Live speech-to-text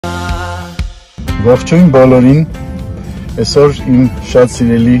Ողջույն բոլորին, այսօր իմ շատ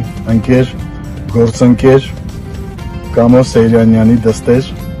սիրելի ընկեր, գործընկեր Seyranyan'i դստեր,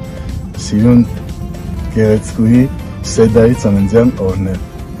 սիրուն գեղեցկուհի Սեդայի ծննդյան օրն է։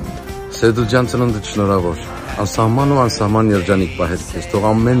 Սեդուլջան ծնունդդ շնորհավոր, անսահման ու անսահման երջանիկ պահեր քեզ, թող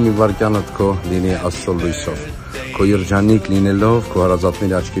ամեն մի վայրկյանդ քո լինի Աստծո լույսով, քո երջանիկ լինելով, քո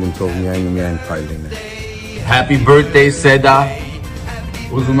հարազատների աչքերին թող միայն ու միայն փայլ լինի։ Happy birthday Seda,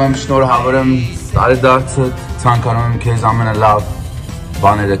 ուզում եմ շնորհավորեմ տարեդարձդ, ցանկանում եմ քեզ ամենալավ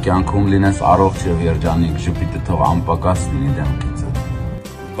բաները կյանքում լինես առողջ եւ երջանիկ, ժպիտը թող անպակաս լինի դեմքիցդ։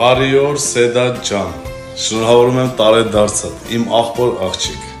 Բարի օր Seda ջան, շնորհավորում եմ տարեդարձդ, իմ աղբոր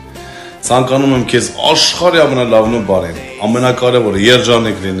աղջիկ։ Ցանկանում եմ քեզ աշխարհի ամենալավն ու բարին, ամենակարևորը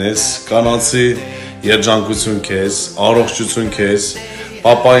երջանիկ լինես, կանացի երջանկություն քեզ, առողջություն քեզ,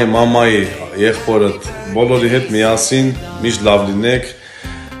 պապայի, մամայի, եղբորդ, բոլորի հետ միասին միշտ լավ լինեք։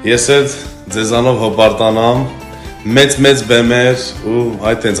 Ես էլ ձեզանով հպարտանամ, մեծ բեմեր ու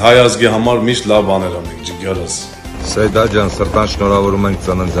այդ հենց հայ ազգի համար միշտ լավ բաներ անենք, ջիգերս։ Seda ջան, սրտան շնորհավորում ենք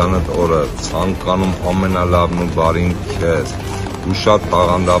ծննդյանդ օրը, ցանկանում ամենալավն ու բարին քեզ, դու շատ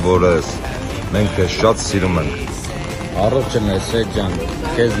տաղանդավոր ես, մենք քեզ շատ սիրում ենք։ Առողջ ես Սեդ ջան,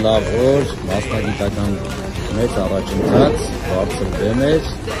 քեզ լավ օր, մասնագիտական մեծ առաջընթաց, բարձր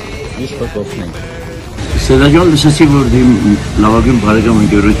բեմեր, միշտ կօգնենք։ Seda ջան, լսեցի, որ իմ լավագույն բարեկամ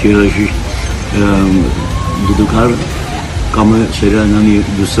ընկերոջ երաժիշտ դուդուկար կամ Seyranyan'i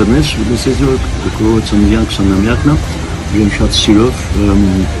դուսերն ես, լսեցի, որ քո ծննդյան 20-ամյակն է, եմ շատ սիրով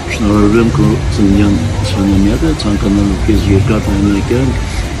շնորհավորում քո ծննդյան 20-ամյակը, ցանկանում եմ քեզ երկար կյանք,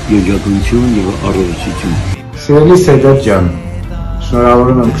 երջանկություն եւ առողջություն։ Սիրելի Seda ջան,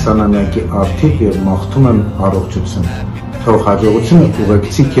 շնորհավորում եմ 20-ամյակի արդիվ եւ մաղթում եմ առողջություն։ Թող հաջողությունը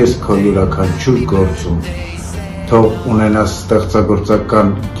ուղեկցի քեզ քո յուրաքանչյուր գործում։ Թող ունենաս ստեղծագործական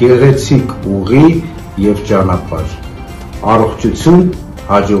գեղեցիկ ուղի եւ ճանապարհ։ Առողջություն,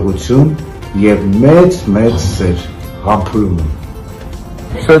 հաջողություն եւ մեծ սեր։ Համբուրում։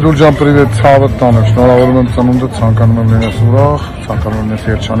 Սեդուլ ջան, պրիվետ, ցավդ տանեմ, շնորհավորում եմ ծնունդը, ցանկանում եմ լինես ուրախ, ցանկանում եմ լինես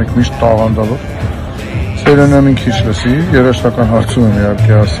երջանիկ, միշտ տաղանդավոր։ Seyranyan'ın քիչ լսի, երաժշտական հարցում եմ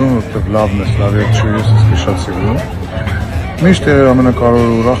իհարկե ասում, որտեղ լավն ես, լավ երգչուհի ես, ես շատ սիրում եմ։ Միշտ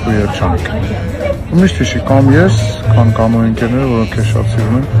ամենակարևորը ուրախ ու երջանիկ։ Միշտ հիշի կամ ես, կամ ու ընկերները, որոնք քեզ շատ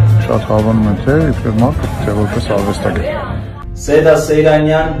սիրում են, շատ հավանում են թե իբր մարդ, թե որպես արվեստագետ։ Seda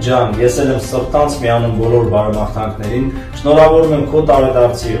Seyranyan ջան, ես եմ սրտանց միանում բոլոր բարեմաղթանքներին, շնորհավորում եմ քո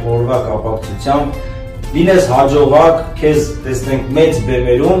տարեդարձի օրվա կապակցությամբ, լինես հաջողակ, քեզ տեսնենք մեծ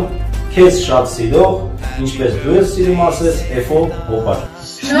բեմերում, քեզ շատ սիրող, ինչպես դու ես սիրում ասես, էֆո հոպար։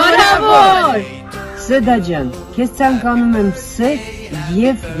 Շնորհավոր Seda ջան, քեզ ցանկանում եմ սեր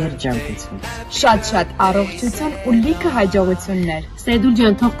եւ երջանկություն։ Շատ առողջություն ու լիքը հաջողություններ։ Սեդուլ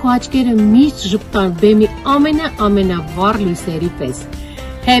ջան, թող քո աչքերը միշտ ժպտան բեմի ամենավառ լույսերի պես։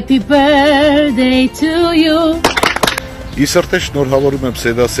 Happy birthday to you։ Ես արդեն շնորհավորում եմ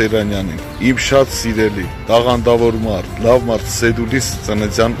Seda Seyranyan'ին, իմ շատ սիրելի, տաղանդավոր մարդ, լավ մարդ Սեդուլիս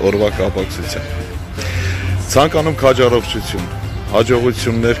ծննդյան օրվա կապակցությամբ։ Ցանկանում քաջառողջություն,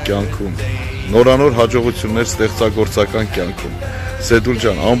 հաջողություններ կյանքում, նորանոր հաջողություններ ստեղծագործական կյանքում։ Սեդուլ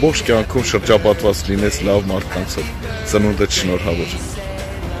ջան, ամբողջ կյանքում շրջապատված լինես լավ մարդկանցով, ծնունդդ շնորհավոր։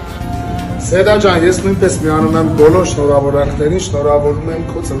 Seda ջան, ես նույնպես միանում եմ բոլոր շնորհավորանքներին, շնորհավորում եմ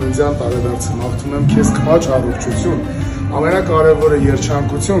քո ծննդյան տարեդարձը, մաղթում եմ քեզ քաջ առողջություն, ամենակարևորը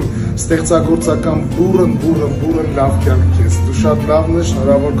երջանկություն, ստեղծագործական բուրըն լավ կյանք քեզ։ Դու շատ լավն ես,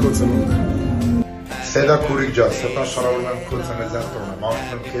 շնորհավոր քո ծնունդը։ Seda քուրիկ ջան, սրտան շնորհավորում եմ քո ծննդյան տոնը,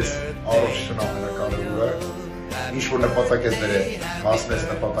 մաղթում եմ քեզ առողջություն ամենակարևորը, ինչ որ նպատակ ես դրել, հասնես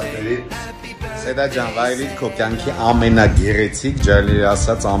նպատակների։ Seda ջան, վայրիդ քո կյանքի ամենագեղեցիկ, ջայլերի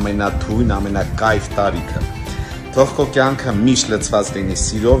ասած ամենաթույն, ամենակայֆ տարիքը։ Թող քո կյանքը միշտ լցված լինի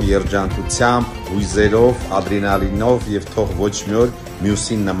սիրով, երջանկությամբ, հույզերով, ադրենալինով եւ թող ոչ մի օր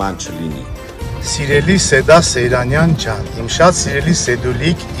մյուսին նման չլինի։ Սիրելի Seda Seyranyan ջան, իմ շատ սիրելի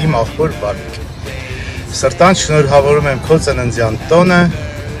Սեդուլիկ, իմ աղբոր բարիք։ Սրտան շնորհավորում եմ քո ծննդյան տոնը,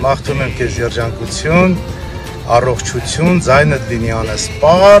 մաղթում եմ քեզ երջանկություն, առողջություն, ձայնդ լինի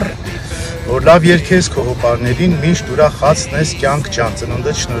անսպար, որ լավ երգես քո հոպարներին, միշտ ուրախացնես կյանք ջան,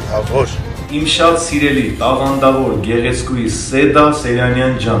 ծնունդդ շնորհավոր։ Իմ շատ սիրելի, տաղանդավոր, գեղեցկուհի Seda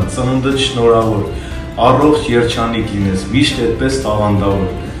Seyranyan ջան, ծնունդդ շնորհավոր, առողջ երջանիկ լինես, միշտ այդպես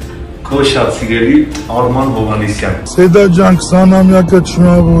տաղանդավոր։ Քո շատ սիրելի Արման Հովհաննիսյան։ Seda ջան, 20-ամյակը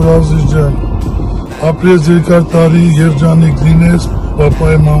շնորհավոր ազիզ ջան։ Ապրես երկար տարի, երջանիկ լինես,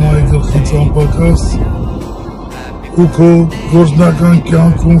 պապայի, մամայի գլխից անպակաս։ Ու քո գործնական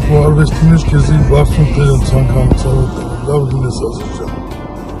կյանքում քո արվեստի մեջ քեզ բարձր տեղ ցանկացած լավ լինես ազիզ ջան։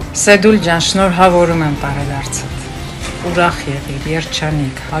 Սեդուլ ջան, շնորհավորում եմ տարեդարձդ։ Ուրախ եղիր,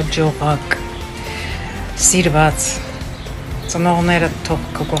 երջանիկ, հաջողակ, սիրված։ Ծնողները թող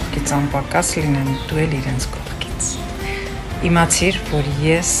քո կողքից անպակաս լինեն, դու էլ իրենց կողքից։ Իմացիր, որ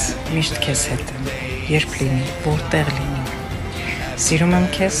ես միշտ քեզ հետ եմ, երբ լինի, որտեղ լինի։ Սիրում եմ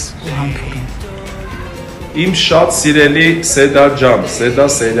քեզ ու համբուրում։ Իմ շատ սիրելի Սեդա ջան, Սեդա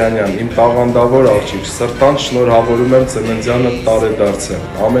Սեյրանյան, իմ տաղանդավոր աղջիկ, սրտան շնորհավորում եմ ծննդյանդ տարեդարձը,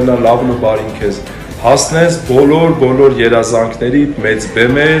 ամենալավն ու բարին քեզ, հասնես բոլոր երազանքներիդ, մեծ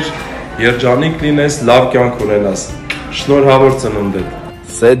բեմեր, երջանիկ լինես, լավ կյանք ունենաս, շնորհավոր ծնունդդ։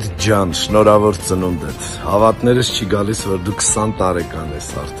 Սեդ ջան, շնորհավոր ծնունդդ, հավատներս չի գալիս, որ դու 20 տարեկան ես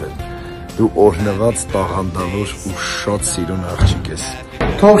արդեն, դու օրհնված, տաղանդավոր ու շատ սիրուն աղջիկ ես։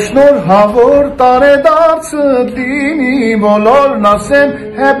 Թող շնորհավոր տարեդարձը լինի, բոլորն ասեն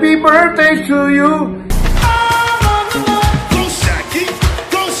Happy birthday to you.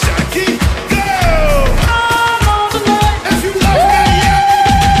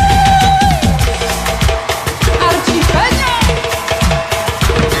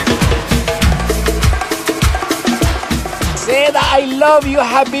 Seda, I love you.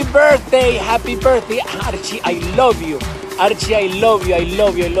 Happy birthday. Happy birthday. Archie, I love you. Archie, I love you. I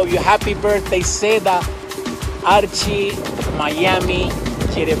love you. I love you. Happy birthday, Seda. Archie, Miami,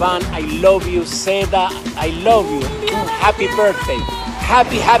 Yerevan, I love you. Seda, I love you. Happy birthday.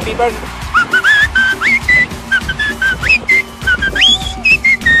 Happy birthday.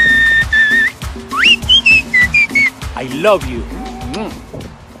 I love you.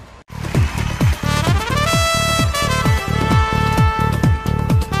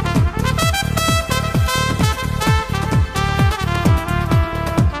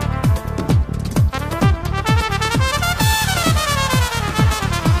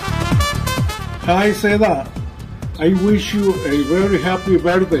 Hi Seda, I wish you a very happy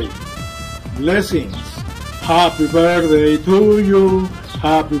birthday. Blessings. Happy birthday to you.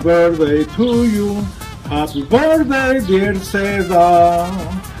 Happy birthday to you. Happy birthday, dear Seda.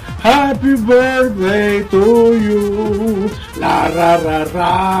 Happy birthday to you. La ra ra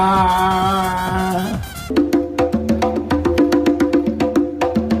ra.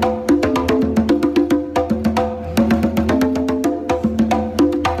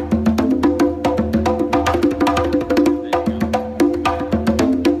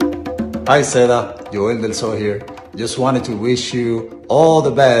 Hi Seda, Joel Del Sol here. Just wanted to wish you all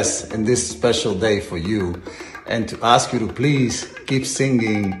the best in this special day for you and to ask you to please keep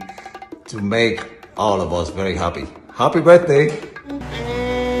singing to make all of us very happy. Happy birthday!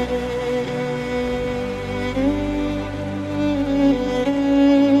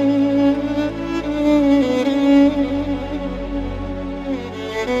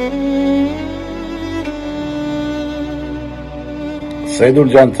 Սեդուլ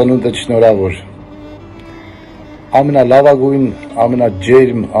ջան, ծնունդդ շնորհավոր։ Ամենալավագույն,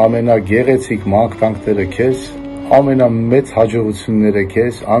 ամենաջերմ, ամենագեղեցիկ մաղթանքները քեզ, ամենամեծ հաջողությունները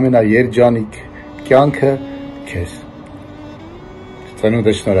քեզ, ամենաերջանիկ կյանքը քեզ։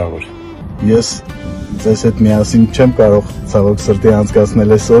 Ծնունդդ շնորհավոր։ Ես ձեզ հետ միասին չեմ կարող ցավոք սրտի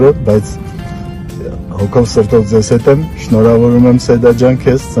անցկացնել այս օրը, բայց հոգով սրտով ձեզ հետ եմ, շնորհավորում եմ Սեդա ջան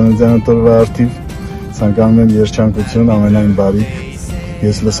քեզ ծննդյան օրվա արդիվ, ցանկանում եմ երջանկություն, ամենայն բարիք։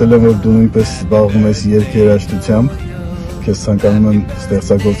 Ես լսել եմ, որ դու նույնպես զբաղվում ես երգերաշտությամբ, քեզ ցանկանում եմ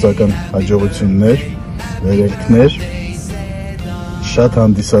ստեղծագործական հաջողություններ, վերելքներ, շատ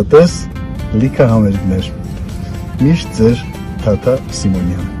հանդիսատես, լիքը համերգներ։ Միշտ ձեր Թաթա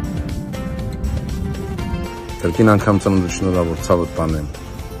Սիմոնյան։ Կրկին անգամ ծնունդդ շնորհավոր ցավդ տանեմ։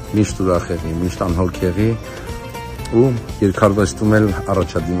 Միշտ ուրախ եղի, միշտ անհոգ եղի ու երկարվեստում էլ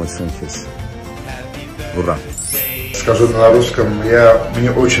առաջադիմություն քեզ։ Ура! Скажу на русском,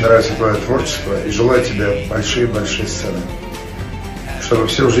 мне очень нравится твое творчество и желаю тебе большие-большие сцены. Чтобы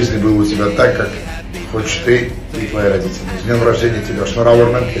все в жизни было у тебя так, как хочешь ты и твои родители. С днем рождения тебя,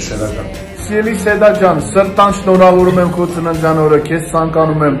 шнурավորում եմ քեզ Սեդա։ Սիրելի Սեդա ջան, սրտան շնորհավորում եմ քո ծննդյան օրը, քեզ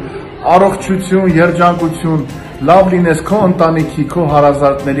ցանկանում եմ առողջություն, երջանկություն, լավ լինես քո ընտանիքի, քո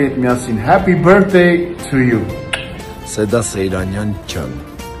հարազատների հետ միասին։ Happy birthday to you. Սեդա Սeyranyan ջան,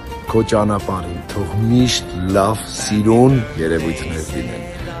 քո ճանապարհին թող միշտ լավ, սիրուն երևույթներ լինեն։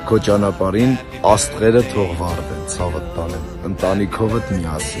 Քո ճանապարհին աստղերը թող վառվեն, ցավդ տանեն, ընտանիքովդ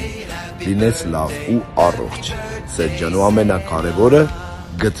միասին, լինես լավ ու առողջ։ Սեդ ջան, ու ամենակարևորը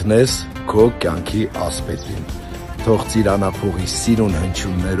գտնես քո կյանքի ասպետին։ Թող ծիրանափողի սիրուն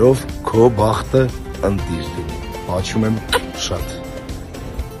հնչյուններով քո բախտը ընտիր լինի։ Հաչում եմ շատ։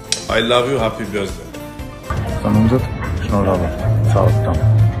 I love you, happy birthday. Ծնունդդ շնորհավոր, ցավդ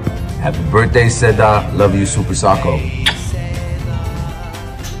տան։ Happy birthday, Seda. Love you, Super Sako.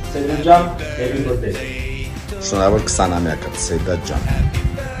 Սեդուլ ջան, happy birthday։ Շնորհավոր 20-ամյակը, Seda ջան։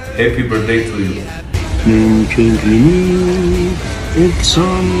 Happy birthday to you։ Մենք ենք լինի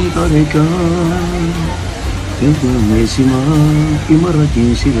 20 տարեկան, ենք մեզ հիմա իմ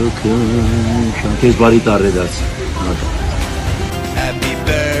առաջին սիրոքը, շատ ես բարի տարեդաց։ Happy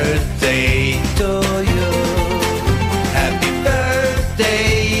birthday to